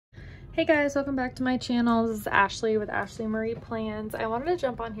Hey guys, welcome back to my channel. This is Ashley with Ashley Marie Plans. I wanted to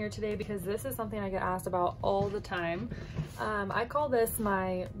jump on here today because this is something I get asked about all the time. I call this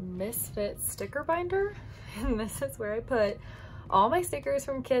my Misfits sticker binder, and this is where I put all my stickers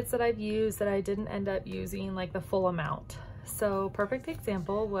from kits that I've used that I didn't end up using like the full amount. So perfect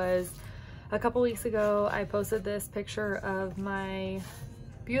example was a couple weeks ago I posted this picture of my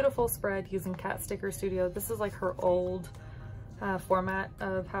beautiful spread using Cat Sticker Studio. This is like her old format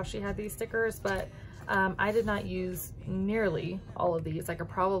of how she had these stickers, but I did not use nearly all of these. I could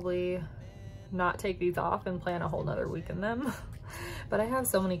probably not take these off and plan a whole nother week in them. But I have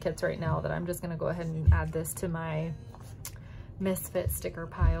so many kits right now that I'm just gonna go ahead and add this to my Misfit sticker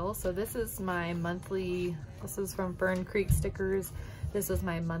pile. So this is my monthly, this is from Fern Creek Stickers. This is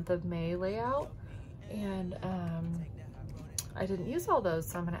my month of May layout, and I didn't use all those,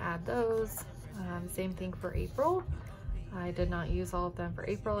 so I'm gonna add those. Same thing for April. I did not use all of them for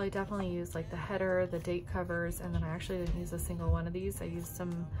April. I definitely used like the header, the date covers, and then I actually didn't use a single one of these. I used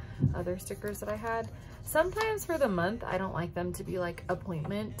some other stickers that I had. Sometimes for the month, I don't like them to be like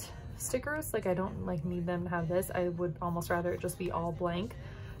appointment stickers. Like I don't like need them to have this. I would almost rather it just be all blank.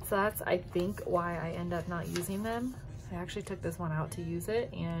 So that's, I think, why I end up not using them. I actually took this one out to use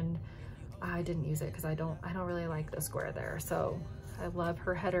it and I didn't use it because I don't really like the square there. So I love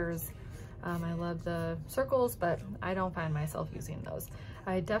her headers. I love the circles, but I don't find myself using those.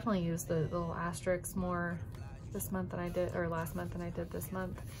 I definitely use the little asterisks more this month than I did, or last month than I did this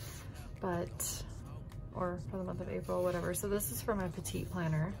month, but, or for the month of April, whatever. So this is for my petite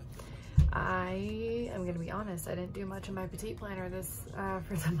planner. I am gonna be honest, I didn't do much in my petite planner this,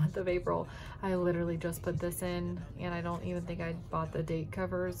 for the month of April. I literally just put this in, and I don't even think I bought the date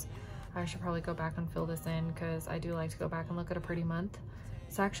covers. I should probably go back and fill this in because I do like to go back and look at a pretty month.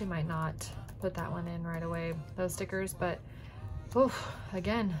 So I actually might not put that one in right away, those stickers, but oof,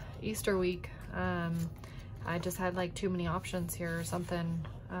 again, Easter week. I just had like too many options here or something.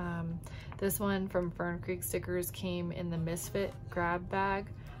 This one from Fern Creek Stickers came in the Misfit grab bag,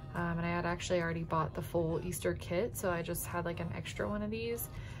 and I had actually already bought the full Easter kit, so I just had like an extra one of these.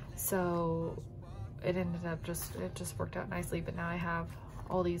 So it ended up it just worked out nicely, but now I have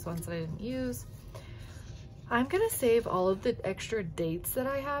all these ones that I didn't use. I'm gonna save all of the extra dates that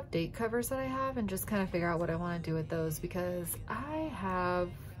I have, date covers that I have, and just kind of figure out what I want to do with those, because I have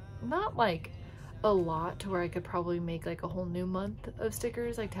not like a lot to where I could probably make like a whole new month of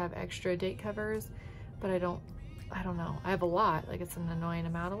stickers, like to have extra date covers, but I don't know. I have a lot, like it's an annoying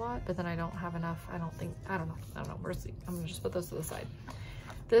amount, a lot, but then I don't have enough. I don't know. We'll see. I'm gonna just put those to the side.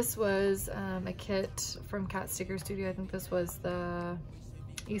 This was a kit from Cat Sticker Studio. I think this was the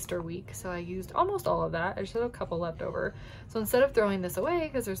Easter week, so I used almost all of that. I just had a couple left over, so instead of throwing this away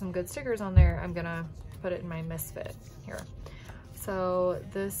because there's some good stickers on there, I'm gonna put it in my Misfit here. So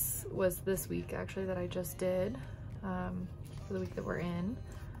this was this week actually that I just did, for the week that we're in,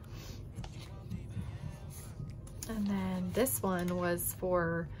 and then this one was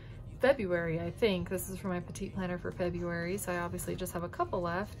for February. I think this is for my petite planner for February, so I obviously just have a couple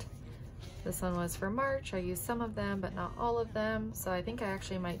left. This one was for March. I used some of them, but not all of them. So I think I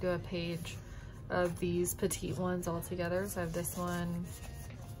actually might do a page of these petite ones all together. So I have this one.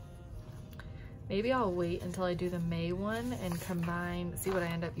 Maybe I'll wait until I do the May one and combine, see what I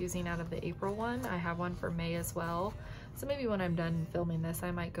end up using out of the April one. I have one for May as well. So maybe when I'm done filming this, I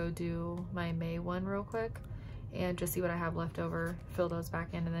might go do my May one real quick and just see what I have left over, fill those back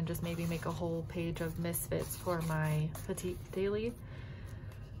in, and then just maybe make a whole page of Misfits for my petite daily.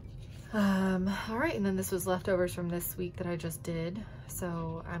 All right, and then this was leftovers from this week that I just did,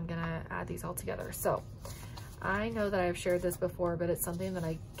 so I'm gonna add these all together. So I know that I've shared this before, but it's something that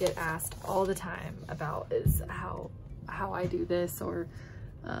I get asked all the time about, is how I do this, or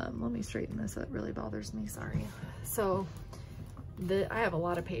let me straighten this, that really bothers me, sorry. So I have a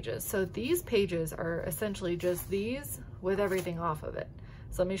lot of pages, so these pages are essentially just these with everything off of it.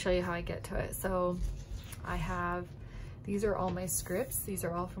 So let me show you how I get to it. So I have, these are all my scripts. These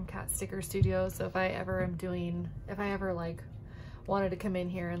are all from Cat Sticker Studio. So if I ever like wanted to come in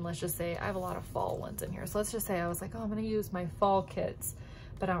here and let's just say I have a lot of fall ones in here. So let's just say I was like, oh, I'm gonna use my fall kits,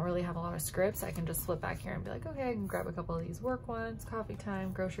 but I don't really have a lot of scripts. I can just flip back here and be like, okay, I can grab a couple of these work ones, coffee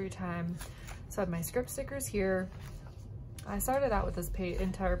time, grocery time. So I have my script stickers here. I started out with this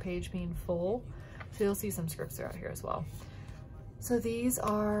entire page being full, so you'll see some scripts throughout here as well. So these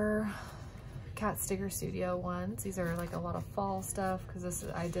are Cat Sticker Studio ones. These are like a lot of fall stuff, because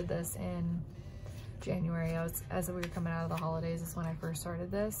I did this in January. As we were coming out of the holidays is when I first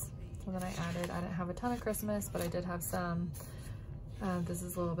started this. So then I didn't have a ton of Christmas, but I did have some. This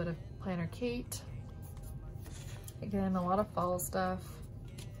is a little bit of Planner Kate. Again, a lot of fall stuff.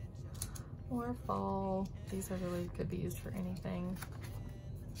 More fall. These are really could be used for anything.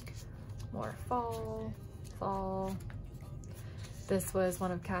 More fall, fall. This was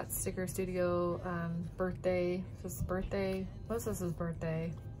one of Kat's Sticker Studio birthday. This is birthday. Most of this is birthday.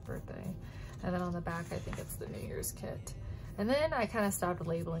 And then on the back, I think it's the New Year's kit. And then I kind of stopped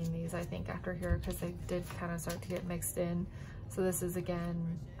labeling these, I think, after here because they did kind of start to get mixed in. So this is,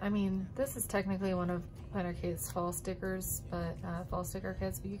 again, I mean, this is technically one of Planner Kate's fall stickers, but fall sticker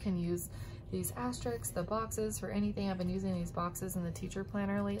kits, but you can use these asterisks, the boxes, for anything. I've been using these boxes in the teacher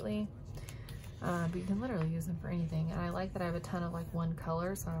planner lately. But you can literally use them for anything. And I like that I have a ton of like one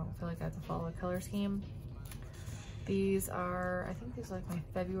color, so I don't feel like I have to follow a color scheme. These are, I think these are like my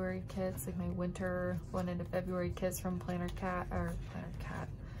February kits, like my winter one into February kits from Cat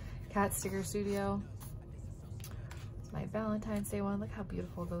Sticker Studio. It's my Valentine's Day one. Look how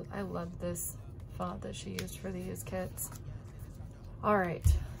beautiful those, I love this font that she used for these kits. All right,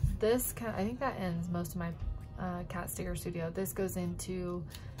 this I think that ends most of my Cat Sticker Studio. This goes into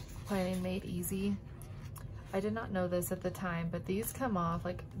Planning Made Easy. I did not know this at the time, but these come off,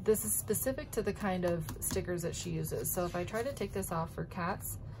 like this is specific to the kind of stickers that she uses. So if I try to take this off for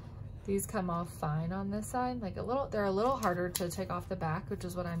cats, these come off fine on this side. Like they're a little harder to take off the back, which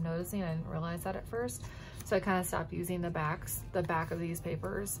is what I'm noticing. I didn't realize that at first. So I kind of stopped using the back of these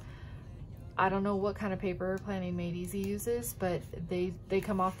papers. I don't know what kind of paper Planning Made Easy uses, but they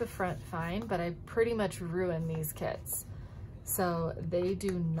come off the front fine, but I pretty much ruin these kits. So they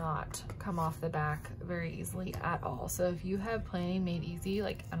do not come off the back very easily at all. So if you have Planning Made Easy,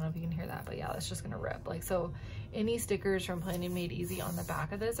 like, I don't know if you can hear that, but yeah, that's just gonna rip. Like, so any stickers from Planning Made Easy on the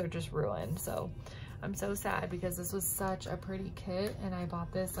back of this are just ruined. So I'm so sad because this was such a pretty kit and I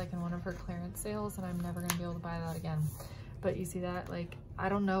bought this like in one of her clearance sales and I'm never gonna be able to buy that again. But you see that, like, I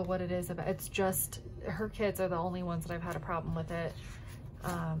don't know what it is about, it's just, her kits are the only ones that I've had a problem with it.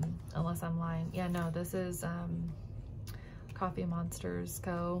 Unless I'm lying. Yeah, no, this is, Coffee Monsters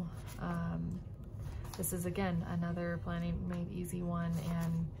Go. This is again another Planning Made Easy one,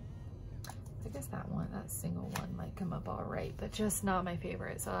 and I guess that single one might come up all right, but just not my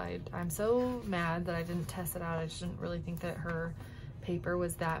favorite. So I'm so mad that I didn't test it out. I just didn't really think that her paper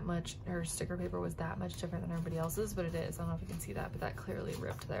was that much, her sticker paper was that much different than everybody else's, but it is. I don't know if you can see that, but that clearly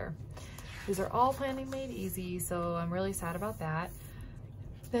ripped there. These are all Planning Made Easy, so I'm really sad about that.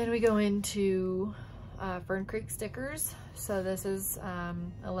 Then we go into Fern Creek stickers. So this is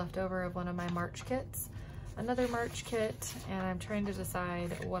a leftover of one of my March kits, another March kit, and I'm trying to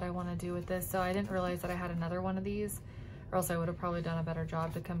decide what I want to do with this. So I didn't realize that I had another one of these, or else I would have probably done a better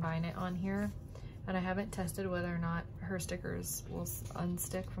job to combine it on here. And I haven't tested whether or not her stickers will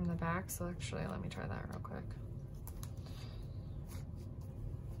unstick from the back. So actually, let me try that real quick.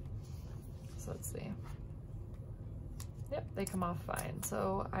 So let's see. Yep, they come off fine.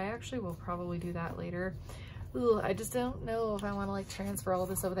 So I actually will probably do that later. Ooh, I just don't know if I want to like transfer all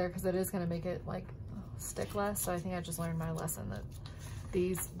this over there because it is going to make it like stick less. So I think I just learned my lesson that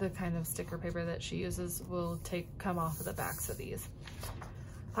the kind of sticker paper that she uses will come off of the backs of these.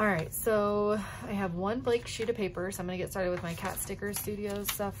 All right, so I have one blank sheet of paper. So I'm going to get started with my Cat Sticker Studio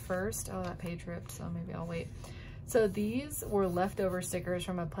stuff first. Oh, that page ripped, so maybe I'll wait. So these were leftover stickers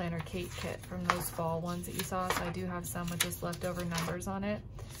from a Planner Kate kit from those fall ones that you saw. So I do have some with just leftover numbers on it.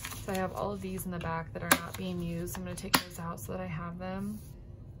 So I have all of these in the back that are not being used. I'm going to take those out so that I have them.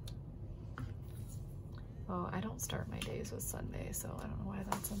 Oh, I don't start my days with Sunday, so I don't know why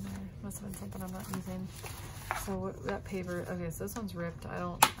that's in there. Must have been something I'm not using. So that paper, okay, so this one's ripped. I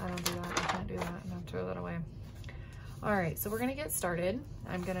don't do that. I can't do that. I'm going to throw that away. All right, so we're gonna get started.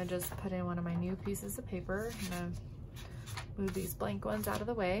 I'm gonna just put in one of my new pieces of paper. I'm gonna move these blank ones out of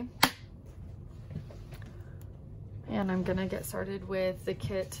the way. And I'm gonna get started with the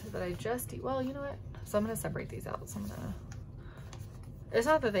kit that I just, well, you know what? So I'm gonna separate these out. So it's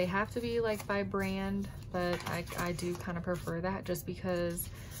not that they have to be like by brand, but I do kind of prefer that just because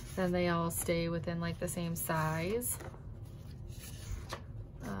then they all stay within like the same size.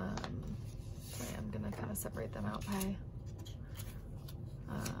 Kind of separate them out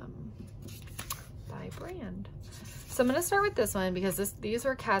by brand. So I'm going to start with this one because these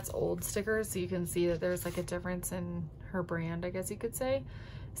are Kat's old stickers, so you can see that there's like a difference in her brand, I guess you could say.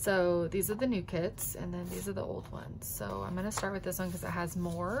 So these are the new kits and then these are the old ones. So I'm going to start with this one because it has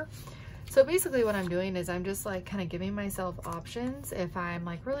more. So basically what I'm doing is I'm just like kind of giving myself options if I'm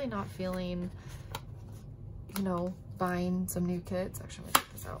like really not feeling, you know, buying some new kits. Actually, I'm going to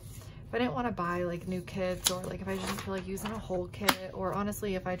take this out. If I didn't want to buy like new kits, or like if I didn't feel like using a whole kit, or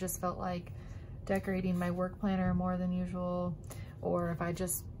honestly if I just felt like decorating my work planner more than usual, or if I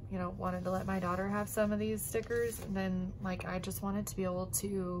just, you know, wanted to let my daughter have some of these stickers, then like I just wanted to be able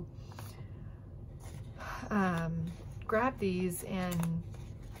to grab these and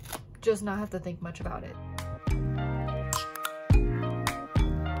just not have to think much about it.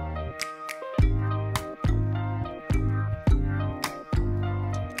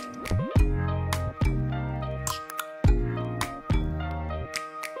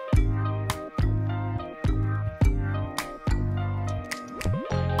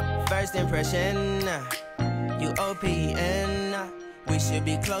 First impression, you OPN, we should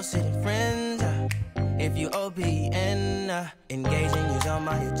be closer than friends. If you OPN, engaging you's on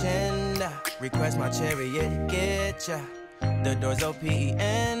my agenda. Request my chariot to get ya. The door's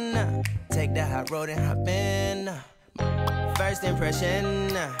OPN, take the hot road and hop in. First impression,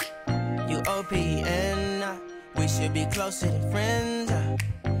 you OPN, we should be closer than friends.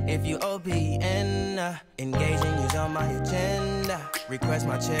 If you OPN, engaging you's on my agenda. Request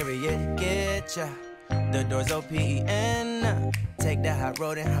my chariot to get ya. The door's OPN, take the hot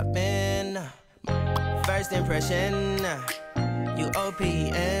road and hop in. First impression, you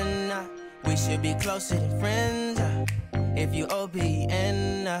OPN, we should be closer than friends. If you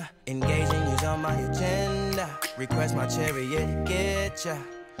OPN, engaging you's on my agenda. Request my chariot to get ya.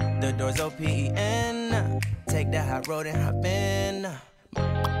 The door's OPN, take the hot road and hop in.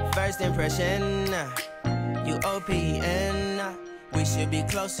 First impression, you OPN, we should be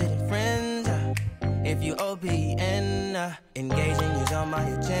closer than friends. If you OPN, engaging you's on my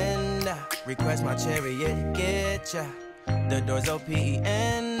agenda. Request my chariot to get ya. The door's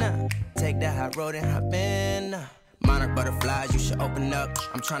OPN, take the hot road and hop in. Monarch butterflies, you should open up.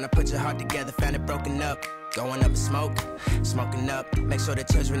 I'm trying to put your heart together, found it broken up. Going up in smoke, smoking up. Make sure the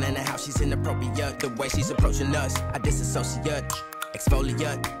children in the house, she's inappropriate. The way she's approaching us, I disassociate.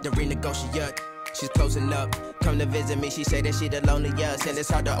 Exfoliate, the renegotiate. She's closing up, come to visit me. She say that she the loneliest, and it's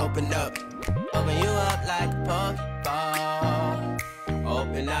hard to open up. Open you up like a Pokeball.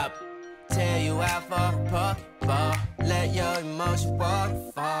 Open up, tear you out for a Pokeball. Let your emotion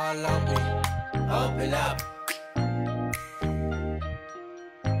waterfall on me. Open up.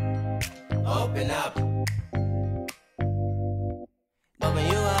 Open up. Open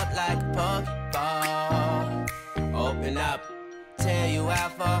you up like a Pokeball. Open up, tear you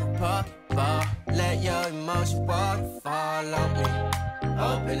out for a Pokeball. Let your emotion waterfall on me.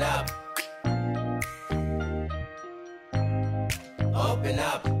 Open up. Open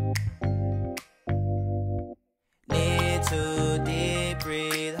up. Need to deep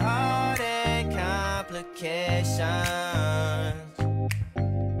breathe, heart and complications.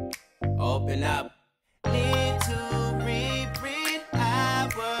 Open up. Need to reread our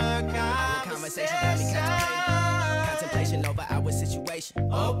conversation. Got me contemplation over our situation.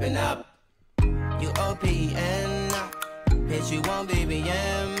 Open up. You OPN, hit you on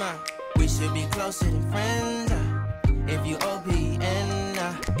BBM. We should be closer than friends. If you OPN,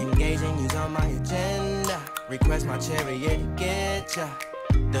 engaging you's on my agenda. Request my chariot to get ya.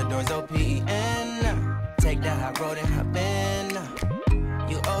 The door's OPN, take the hot road and hop in.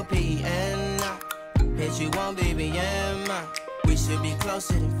 You OPN, hit you on BBM. We should be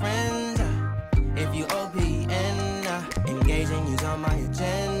closer than friends. If you OPN, engaging you's on my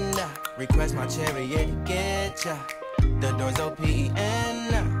agenda. Request my chariot to get ya. The door's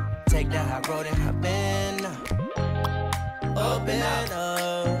OPN, take the hot road and hop in. Open up,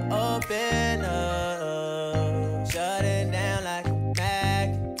 open up, shut it down like a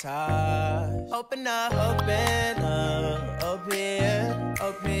Macintosh. Open up, open, open.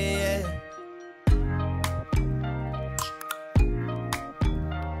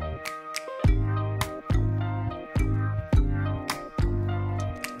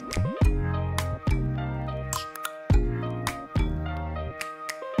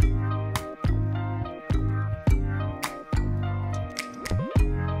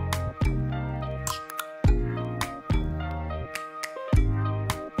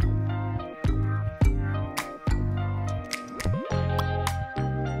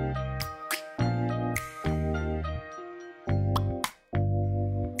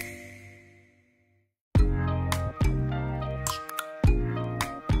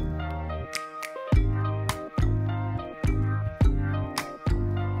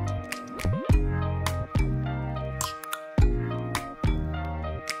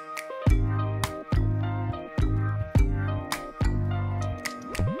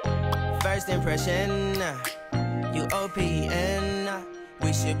 First impression, you OPN,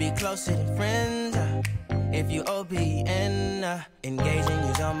 we should be closer than friends. If you OPN, engaging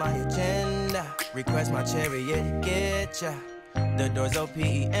you's on my agenda. Request my chariot to get ya. The door's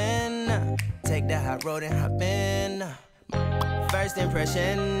OPN, take the hot road and hop in. First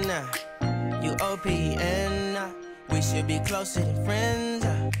impression, you OPN, we should be closer than friends.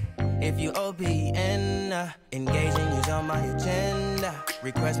 If you OPN, Engaging you's on my agenda.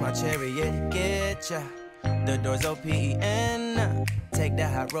 Request my chariot to get ya. The door's open. Take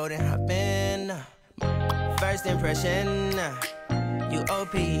that hot road and hop in. First impression, you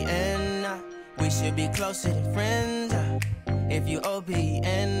OPN. We should be closer than friends. If you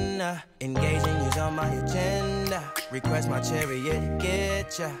OPN, engaging you's on my agenda. Request my chariot to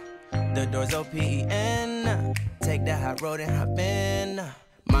get ya. The door's open. Take that hot road and hop in.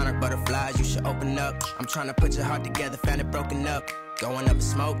 Monarch butterflies, you should open up. I'm trying to put your heart together, found it broken up. Going up in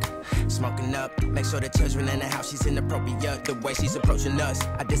smoke, smoking up. Make sure the children in the house, she's inappropriate. The way she's approaching us,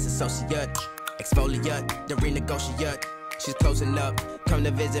 I disassociate. Exfoliate, the renegotiate. She's closing up. Come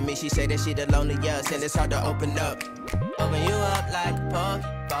to visit me, she say that she the loneliest, and it's hard to open up. Open you up like a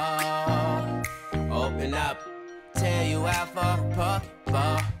Pokeball. Open up, tear you out for a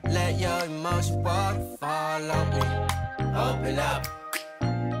Pokeball. Let your emotions waterfall on me. Open up.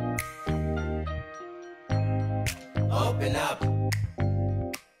 Open up.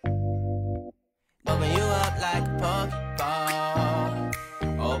 Open you up like a Pokeball.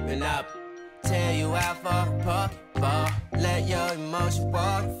 Open up. Tear you out for a Pokeball. Let your emotions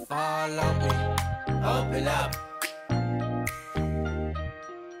waterfall on me. Open up.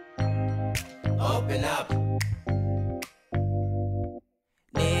 Open up.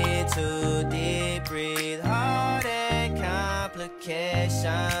 Need to deep breathe. Heartache complications.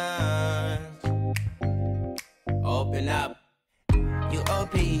 Open up. You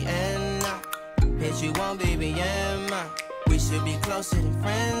OPN. Hit you on BBM. We should be closer than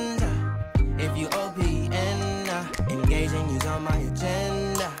friends. If you OPN, engaging you's on my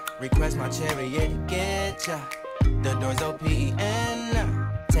agenda. Request my chariot to get ya. The door's OPN.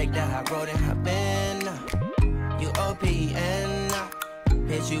 Take that hot road and hop in. You OPN.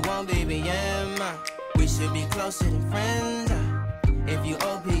 Hit you on BBM. We should be closer than friends. If you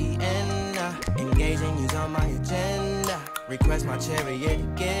OPN, engaging you's on my agenda. Request my chariot to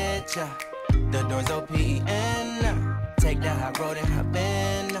get ya. The door's OPN. Take that hot road and hop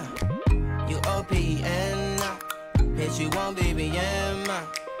in. You OPN. Hit you on BBM.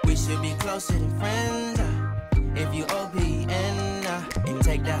 We should be closer than friends. If you OPN, and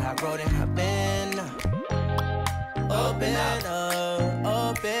take that hot road and hop in. Open up,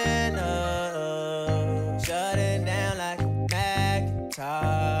 open up. Shut it down like a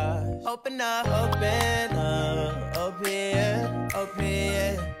Macintosh. Open up, open, open.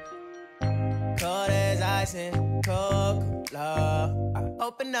 Cold as ice and Coca-Cola.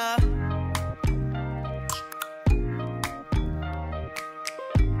 Open up.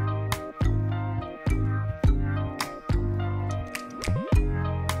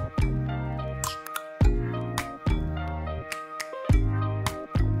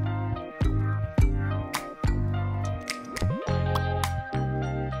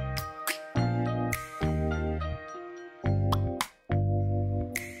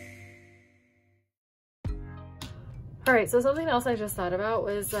 All right, so something else I just thought about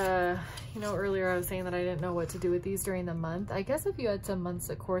was, you know, earlier I was saying that I didn't know what to do with these during the month. I guess if you had some months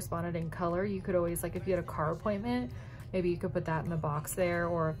that corresponded in color, you could always, like if you had a car appointment, maybe you could put that in the box there,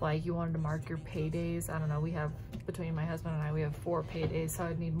 or if like you wanted to mark your paydays. I don't know, we have, between my husband and I, we have 4 paydays, so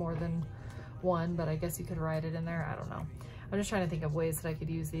I'd need more than one, but I guess you could write it in there. I don't know. I'm just trying to think of ways that I could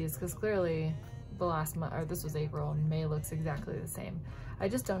use these, because clearly the last month, or this was April, and May looks exactly the same. I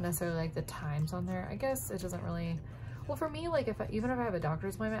just don't necessarily like the times on there. I guess it doesn't really, well, for me, like even if I have a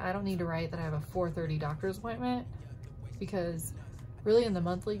doctor's appointment, I don't need to write that I have a 4:30 doctor's appointment, because really in the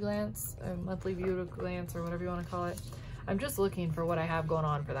monthly glance, monthly view glance, or whatever you want to call it, I'm just looking for what I have going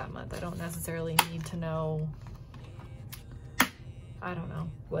on for that month. I don't necessarily need to know, I don't know,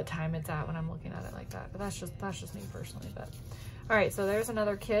 what time it's at when I'm looking at it like that. But that's just me personally. But all right, so there's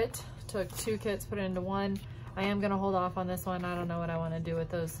another kit. Took 2 kits, put it into one. I am gonna hold off on this one. I don't know what I want to do with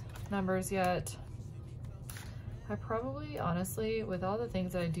those numbers yet. I probably, honestly, with all the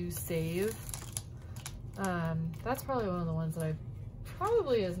things that I do save, that's probably one of the ones that I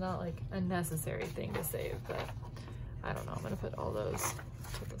probably is not like a necessary thing to save, but I don't know. I'm gonna put all those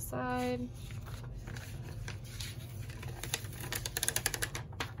to the side.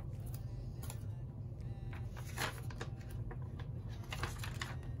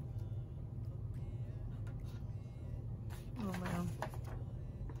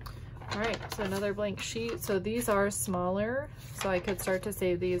 So another blank sheet. So these are smaller, so I could start to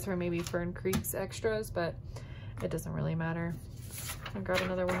save these for maybe Fern Creek's extras, but it doesn't really matter. I'll grab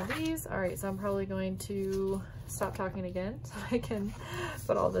another one of these. All right, so I'm probably going to stop talking again so I can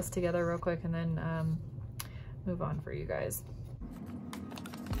put all this together real quick and then move on for you guys.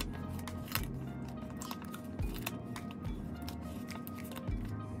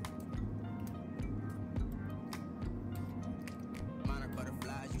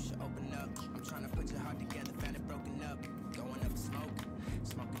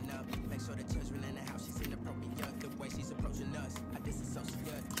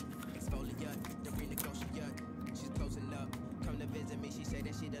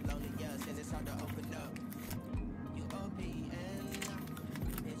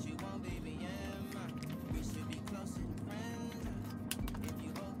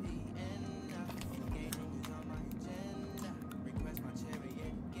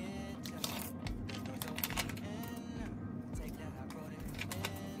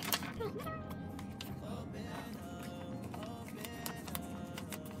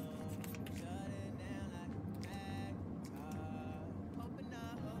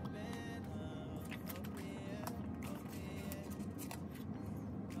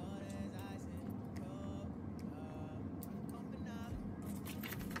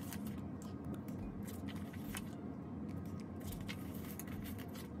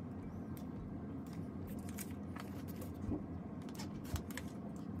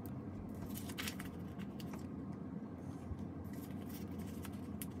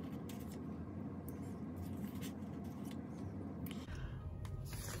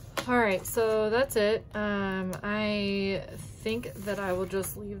 All right, so that's it. I think that I will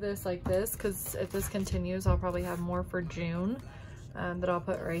just leave this like this, because if this continues, I'll probably have more for June that I'll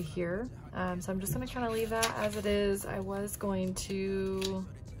put right here. So I'm just gonna kind of leave that as it is. I was going to,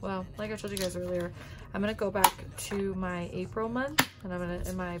 well, like I told you guys earlier, I'm gonna go back to my April month, and I'm gonna,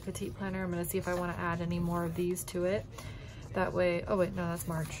 in my petite planner, I'm gonna see if I want to add any more of these to it. That way, oh wait, no, that's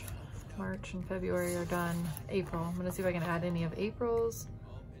March. March and February are done. April, I'm gonna see if I can add any of April's.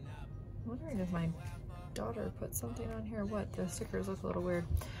 I'm wondering if my daughter put something on here. What? The stickers look a little weird.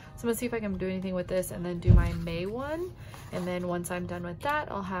 So I'm gonna see if I can do anything with this and then do my May one. And then once I'm done with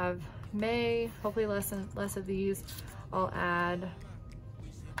that, I'll have May, hopefully less of these. I'll add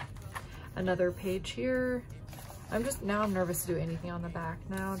another page here. I'm nervous to do anything on the back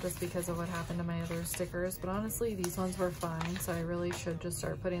now just because of what happened to my other stickers. But honestly, these ones were fine. So I really should just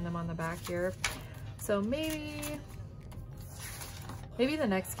start putting them on the back here. So maybe the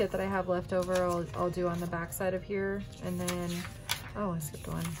next kit that I have left over, I'll do on the back side of here. And then, oh, I skipped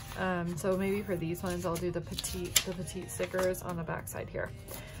one. So maybe for these ones, I'll do the petite stickers on the back side here.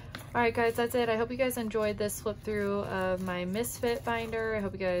 All right, guys, that's it. I hope you guys enjoyed this flip through of my Misfit binder. I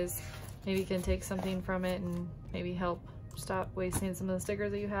hope you guys maybe can take something from it and maybe help stop wasting some of the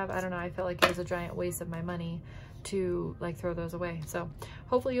stickers that you have. I don't know. I felt like it was a giant waste of my money to like throw those away. So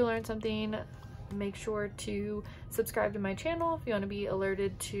hopefully you learned something. Make sure to subscribe to my channel if you want to be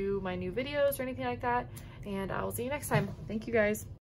alerted to my new videos or anything like that. And I will see you next time. Thank you guys.